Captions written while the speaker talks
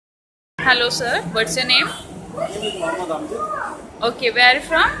Hello sir, what's your name? My name is Mohammed Amjad. Okay, where are you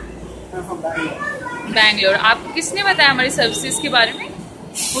from? I'm from Bangalore. Bangalore. आपको किसने बताया हमारी services के बारे में?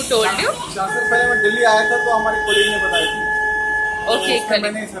 Who told you? 4 साल पहले मैं दिल्ली आया था तो हमारी कोलीग ने बताई थी। Okay, तो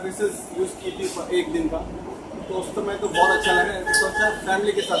मैंने सर्विसेज यूज की थी एक दिन का, तो उस समय तो बहुत अच्छा लगा, तो सोचा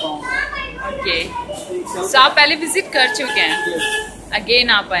फैमिली के साथ आऊँगा। Okay. So आप पहले विजिट कर चुके हैं? अगेन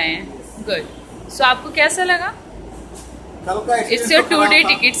आप आए हैं? Good. So आपको कैसा लगा? कल का It's your 2-day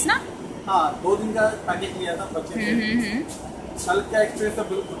tickets ना? हाँ, 2 दिन का पैकेज लिया था बच्चे ने। कल का एक्सपीरियंस तो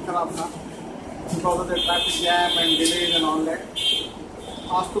बिल्कुल खराब था, because of the traffic jam and delays and all that.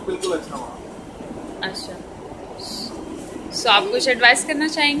 आज तो बिल्कुल अच्छा हुआ। अच्छा, सो आप कुछ एडवाइस करना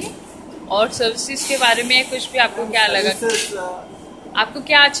चाहेंगे और सर्विसेज के बारे में? कुछ भी आपको क्या लगा? आपको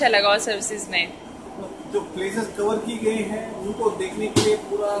क्या अच्छा लगा और सर्विसेज में? जो प्लेसेस कवर की गई हैं उनको देखने के लिए,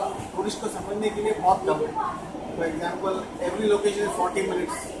 पूरा टूरिस्ट को समझने के लिए बहुत कम है। For example every location is 40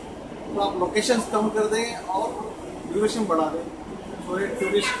 minutes, तो आप लोकेशंस कम कर दें और ड्यूरेशन बढ़ा दें, so that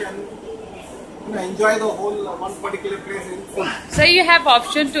tourists can enjoy the whole one particular place in full. So you have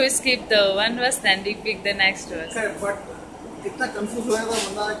option to skip the one verse, then you pick the next verse. Correct, but इतना confuse हो जाता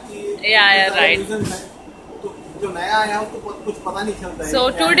बंदा कि right. तो जो नया आया हो तो कुछ पता नहीं चलता है। So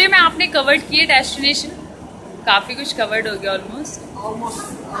today में आपने कवर्ड किए डेस्टिनेशन, काफी कुछ कवर्ड हो गया ऑलमोस्ट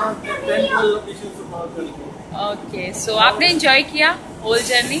 10-12 लोकेशंस कवर कर लिए। ओके, सो आपने एंजॉय किया होल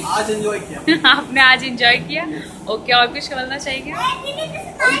जर्नी? आज एंजॉय किया। आपने आज एंजॉय किया? ओके, और कुछ बोलना चाहेंगे?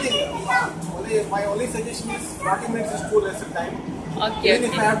 My only suggestion is 40 minutes is too less time. Okay. Even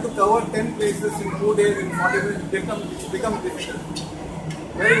if I have to cover 10 places in 2 days in 40 minutes, become difficult.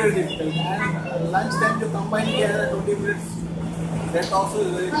 Very difficult. And lunch time जो combine किया है 20 minutes, that also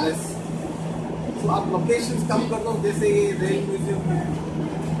is very less. So आप locations कम कर दो, जैसे ये rail museum है,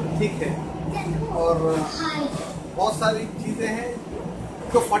 ठीक है, और बहुत सारी चीजें हैं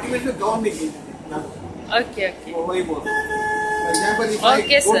जो 40 मिनट में कवर नहीं की। ओके, वही बोल रहा हूँ। For example, if I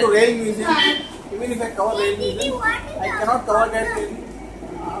go to rail museum, even if I cover rail museum, I cannot cover that in,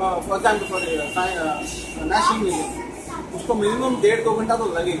 for example, for national museum, उसको मिनिमम 1.5-2 घंटा तो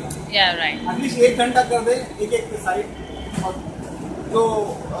लगेगा। Yeah, right. एटलीस्ट 1 घंटा कर दे एक साइड, और जो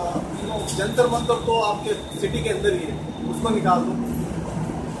जंतर मंतर तो आपके सिटी के अंदर ही है, उसको निकाल दो।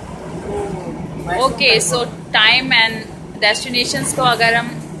 Okay, so time and destinations को अगर हम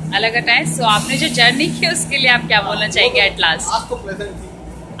अलग हटाएं, सो आपने जो जर्नी की उसके लिए आप क्या बोलना चाहेंगे? एट लास्ट आज तो प्लेजेंट थी,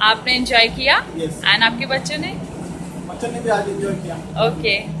 आपने एंजॉय किया? Yes. एंड आपके बच्चों ने भी आज एंजॉय किया।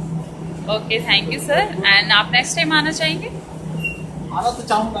 Okay, thank you sir. And आप नेक्स्ट टाइम आना चाहेंगे? आना तो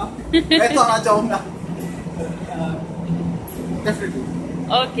चाहूंगा, मैं तो आना चाहूंगा definitely.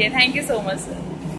 Okay, thank you so much sir.